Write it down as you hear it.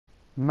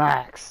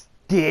Max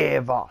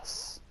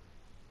Davos.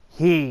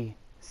 He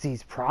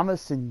sees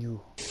promise in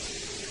you.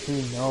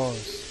 He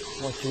knows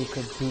what you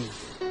could be.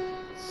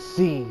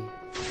 See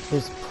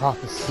his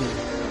prophecy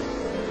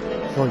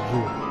for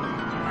you.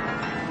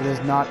 It is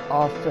not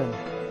often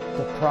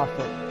the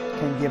prophet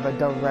can give a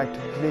direct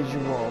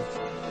visual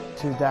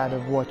to that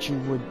of what you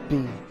would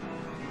be,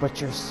 but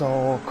your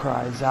soul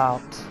cries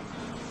out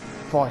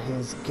for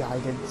his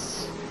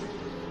guidance,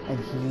 and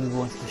he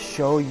wants to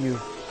show you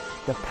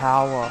the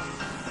power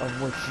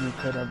of which you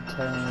could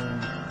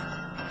obtain.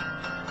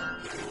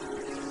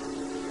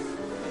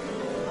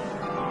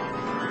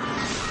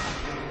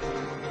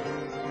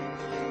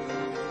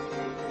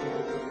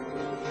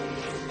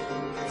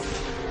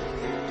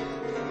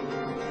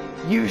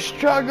 You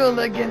struggle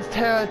against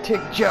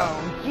Heretic Joe.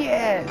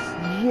 Yes,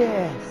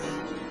 yes.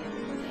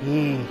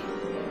 He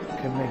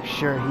can make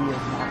sure he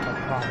is not a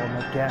problem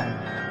again.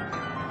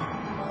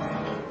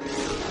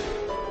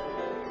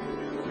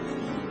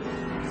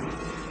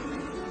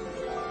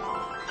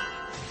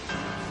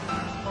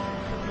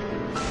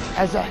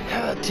 As a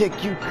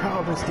heretic, you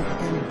covers the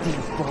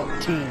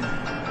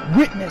MD-14.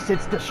 Witness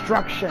its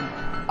destruction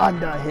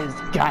under his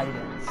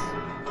guidance.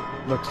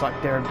 Looks like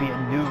there'd be a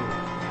new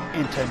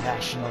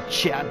international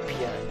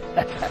champion.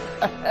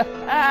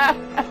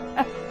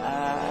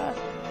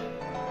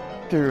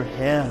 Through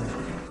him,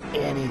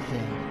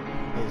 anything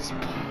is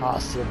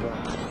possible.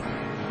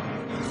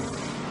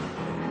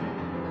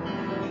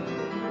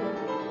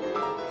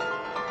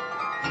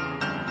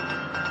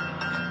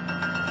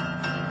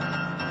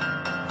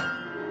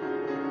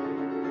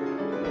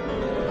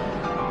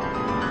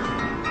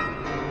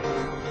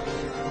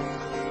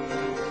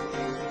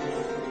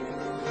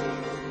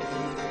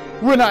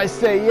 When I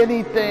say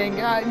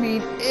anything, I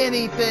mean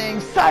anything.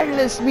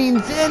 Silas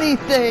means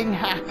anything.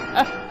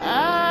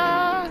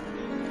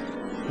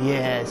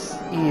 Yes,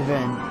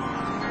 even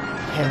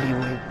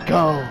heavyweight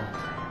gold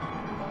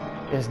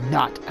is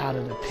not out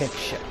of the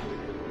picture.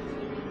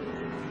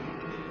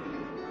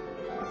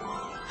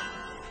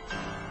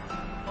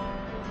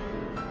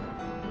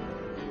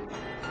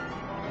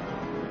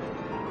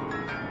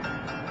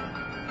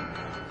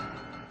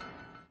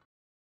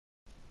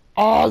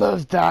 All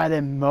of that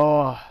and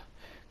more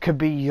could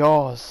be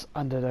yours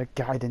under the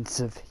guidance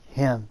of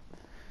him.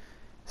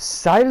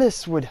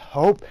 Silas would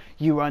hope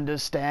you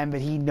understand,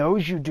 but he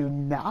knows you do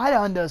not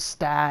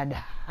understand.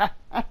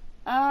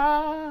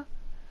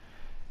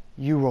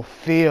 You will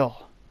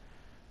feel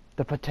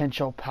the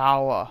potential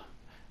power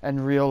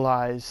and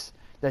realize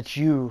that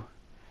you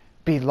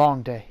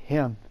belong to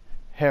him,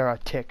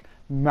 Heretic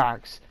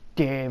Max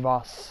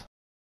Davos.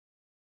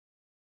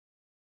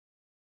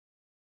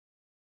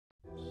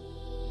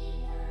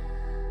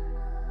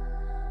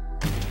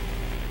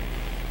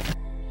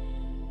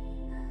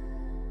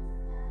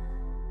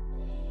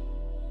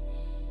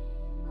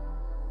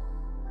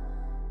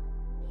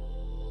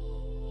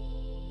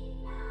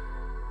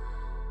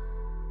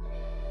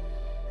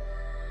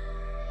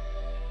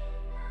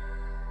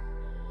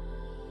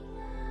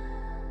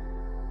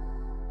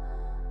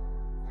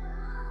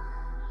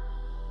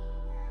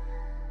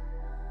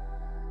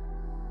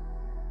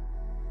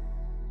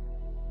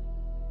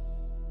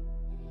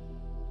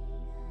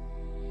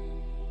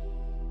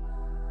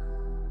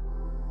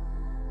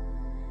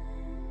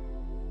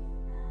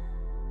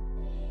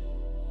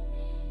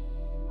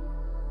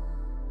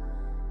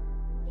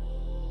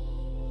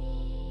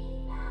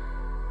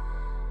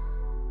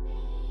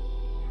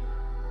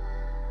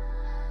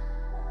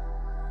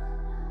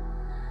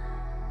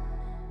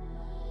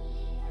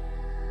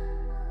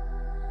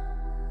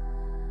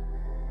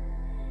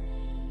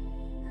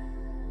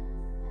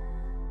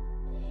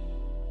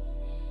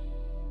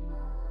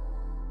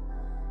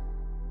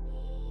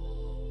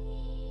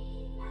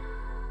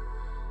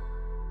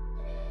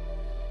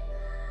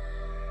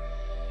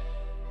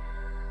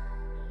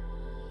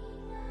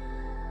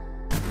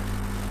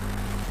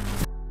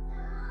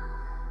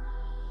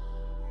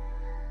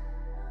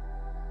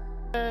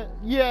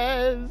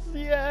 Yes,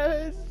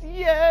 yes,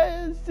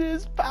 yes,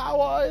 his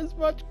power is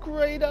much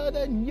greater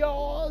than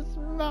yours,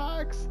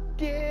 Max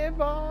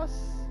Davos.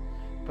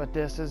 But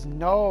this is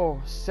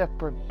no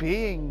separate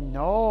being,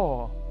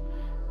 no.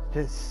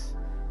 This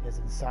is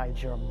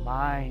inside your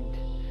mind.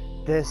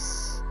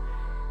 This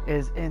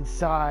is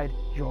inside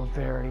your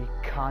very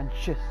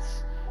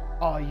conscience.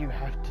 All you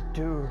have to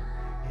do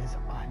is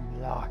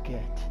unlock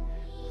it.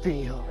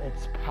 Feel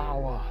its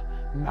power,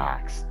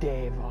 Max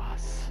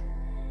Davos.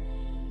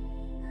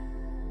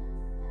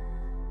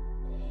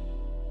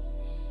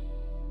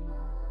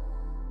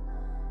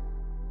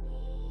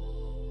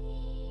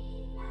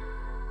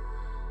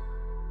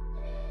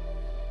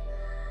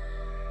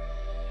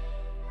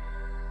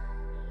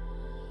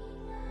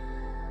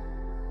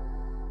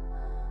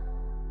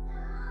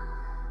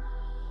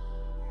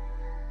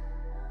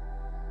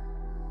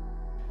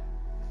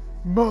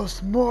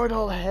 Most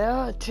mortal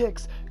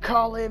heretics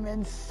call him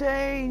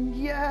insane,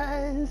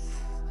 yes.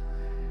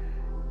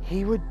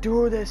 He would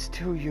do this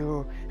to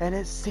you, and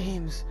it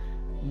seems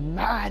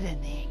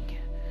maddening.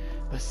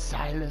 But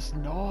Silas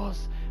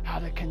knows how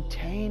to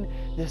contain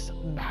this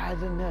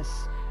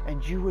madness,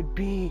 and you would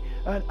be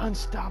an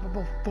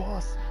unstoppable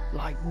force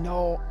like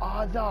no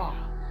other.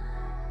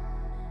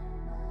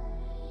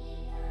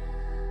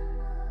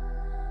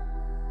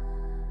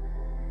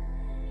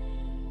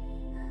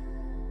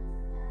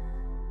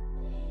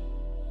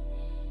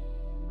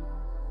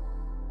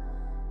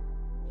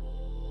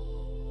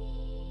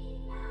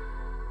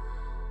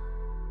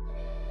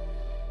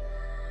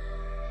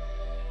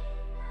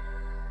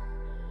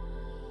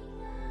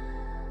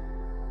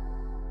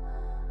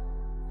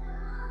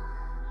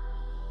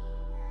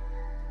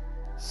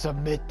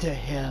 Submit to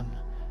him,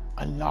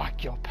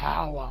 unlock your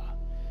power.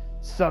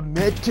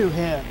 Submit to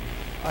him,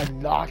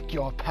 unlock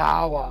your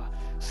power.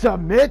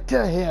 Submit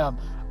to him,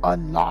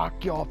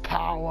 unlock your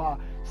power.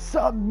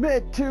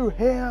 Submit to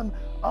him,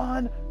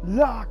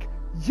 unlock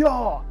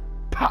your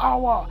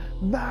power.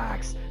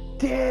 Max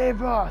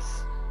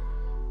Davis.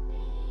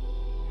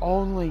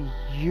 Only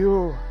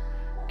you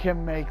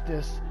can make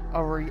this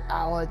a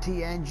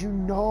reality, and you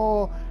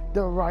know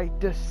the right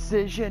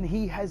decision.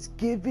 He has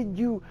given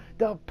you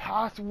the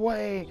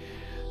pathway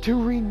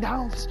to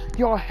renounce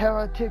your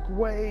heretic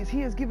ways. He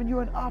has given you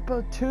an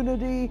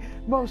opportunity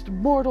most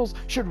mortals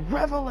should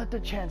revel at the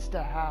chance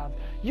to have.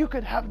 You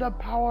could have the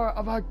power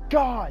of a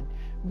god,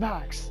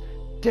 Max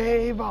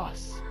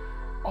Davis.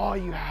 All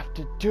you have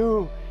to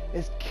do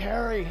is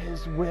carry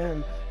his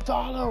will,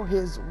 follow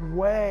his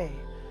way,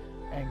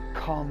 and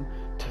come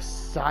to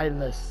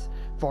Silas,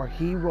 for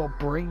he will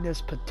bring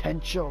this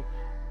potential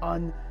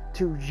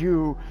unto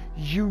you.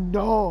 You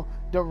know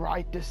the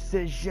right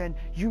decision.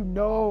 You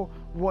know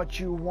what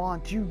you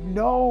want. You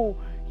know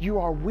you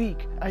are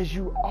weak as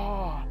you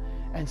are,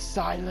 and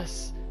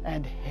Silas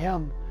and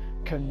him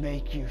can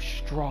make you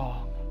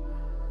strong.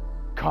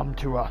 Come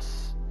to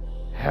us,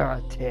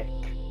 heretic.